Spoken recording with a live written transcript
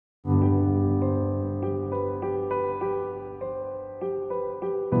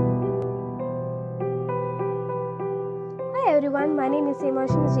everyone, my name is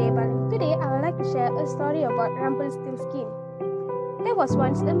Hemavashini Jayabalan. Today I would like to share a story about Rumpelstiltskin. There was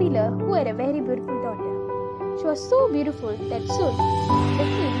once a miller who had a very beautiful daughter. She was so beautiful that soon the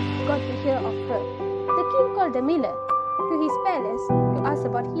king got to hear of her. The king called the miller to his palace to ask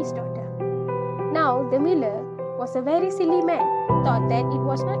about his daughter. Now the miller was a very silly man who thought that it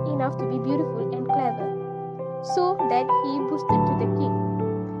was not enough to be beautiful and clever, so that he boasted to the king.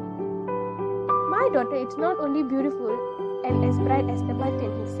 My daughter is not only beautiful and as bright as the button,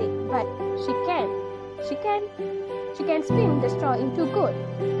 he said, but she can spin the straw into gold.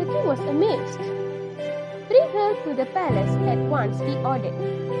 The king was amazed. Bring her to the palace at once, he ordered.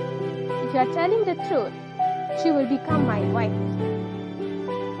 If you are telling the truth, she will become my wife.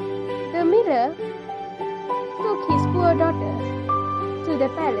 The miller took his poor daughter to the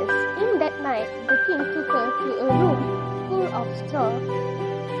palace. In that night, the king took her to a room full of straw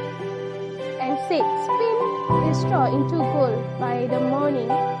and said, spin the straw into gold by the morning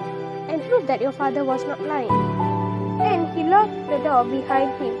and prove that your father was not lying. And he locked the door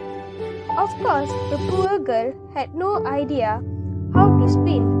behind him. Of course, the poor girl had no idea how to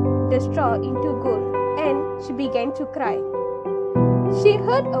spin the straw into gold, and she began to cry. She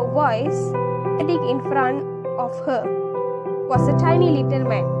heard a voice standing in front of her. Was a tiny little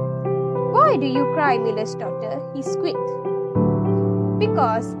man. Why do you cry, miller's daughter? He squeaked.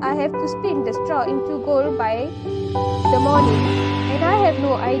 Because I have to spin the straw into gold by the morning, and I have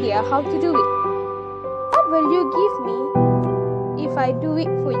no idea how to do it. What will you give me if I do it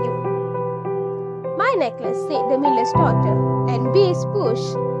for you? My necklace, said the miller's daughter, and bees push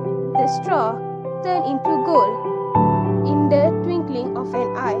the straw turned into gold in the twinkling of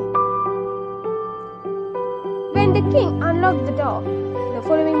an eye. When the king unlocked the door the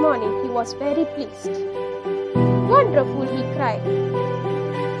following morning, he was very pleased. Wonderful, he cried.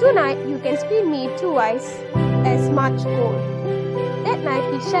 Tonight you can spin me twice as much gold. That night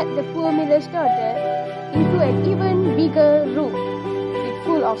he shut the poor miller's daughter into an even bigger room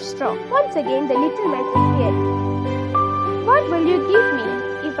full of straw. Once again the little man appeared. What will you give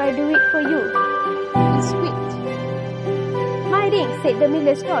me if I do it for you? He squeaked. My ring, said the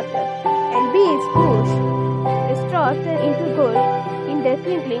miller's daughter, and bees pushed the straw turned into gold in the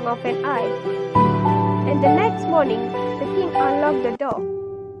twinkling of an eye. And the next morning the king unlocked the door.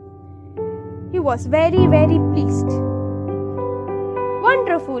 He was very, very pleased.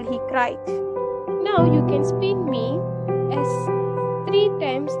 Wonderful, he cried. Now you can spin me as 3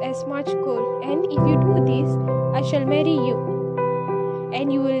 times as much gold, and if you do this, I shall marry you,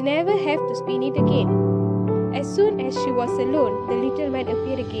 and you will never have to spin it again. As soon as she was alone, the little man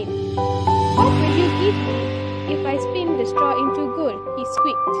appeared again. What will you give me if I spin the straw into gold? He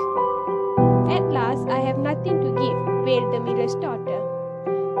squeaked. At last, I have nothing to give, wailed the miller's daughter.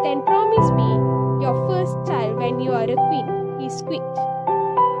 Then promise me your first child when you are a queen, he squeaked.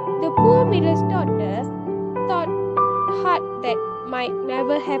 The poor miller's daughter thought hard that might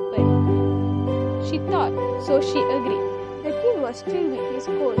never happen. She thought, so she agreed. The king was thrilled with his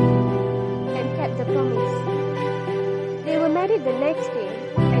gold and kept the promise. They were married the next day,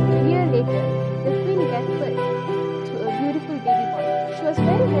 and a year later, the queen gave birth to a beautiful baby boy. She was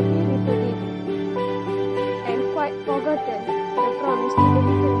very happy with the baby and quite forgotten the promise to the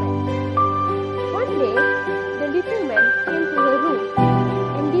little man. One day, the little man came to her room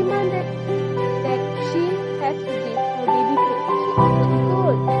and demanded that she had to give her baby food. He offered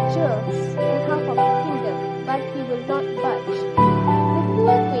gold, jewels, and half of the kingdom, but he will not budge. The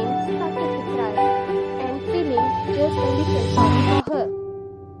poor queen started to cry and feeling just a little sorry for her.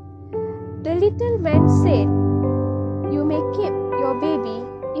 The little man said, you may keep your baby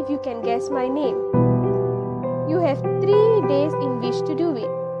if you can guess my name. You have 3 days in which to do it.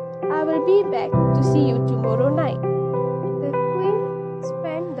 I will be back to see you tomorrow night. The queen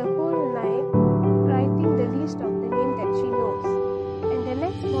spent the whole night writing the list of the name that she knows, and the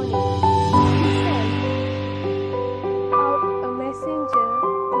next morning she sent out a messenger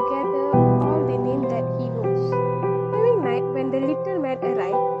to gather all the names that he knows. During night, when the little man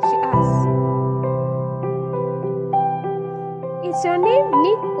arrived, she asked, is your name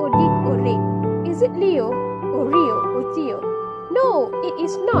Nick or Dick or Rick? Is it Leo or Rio or Theo? No, it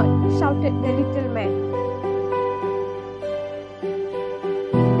is not, shouted the little man.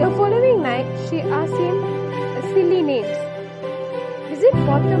 The following night, she asked him a silly names. Is it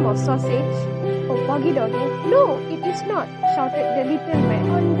bottom of sausage or boggy doggy? No, it is not, shouted the little man.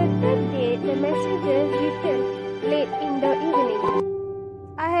 On the 3rd day, the messenger returned late in the evening.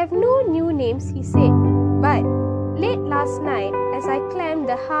 I have no new names, he said, but late last night, as I climbed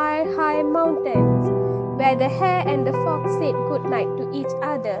the high, high mountains, where the hare and the fox said good night to each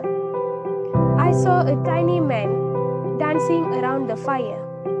other, I saw a tiny man dancing around the fire,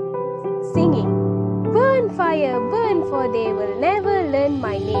 singing, burn, for they will never learn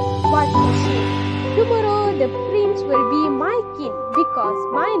my name. What a shame! Tomorrow the prince will be my king because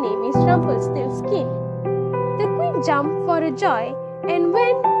my name is Rumpelstiltskin. The queen jumped for joy, and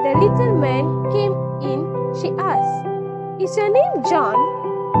when the little man came in, she asked, is your name John?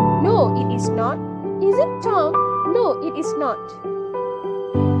 No, it is not. Is it Tom? No, it is not.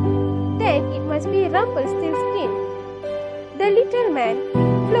 Then it must be Rumpelstiltskin. The little man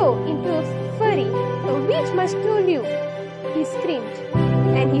flew into a fury. A witch must kill you, he screamed,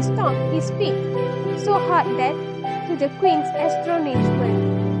 and he stomped his feet so hard that to the queen's astonishment,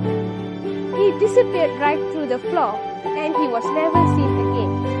 he disappeared right through the floor, and he was never seen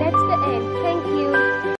again. That's the end. Thank you.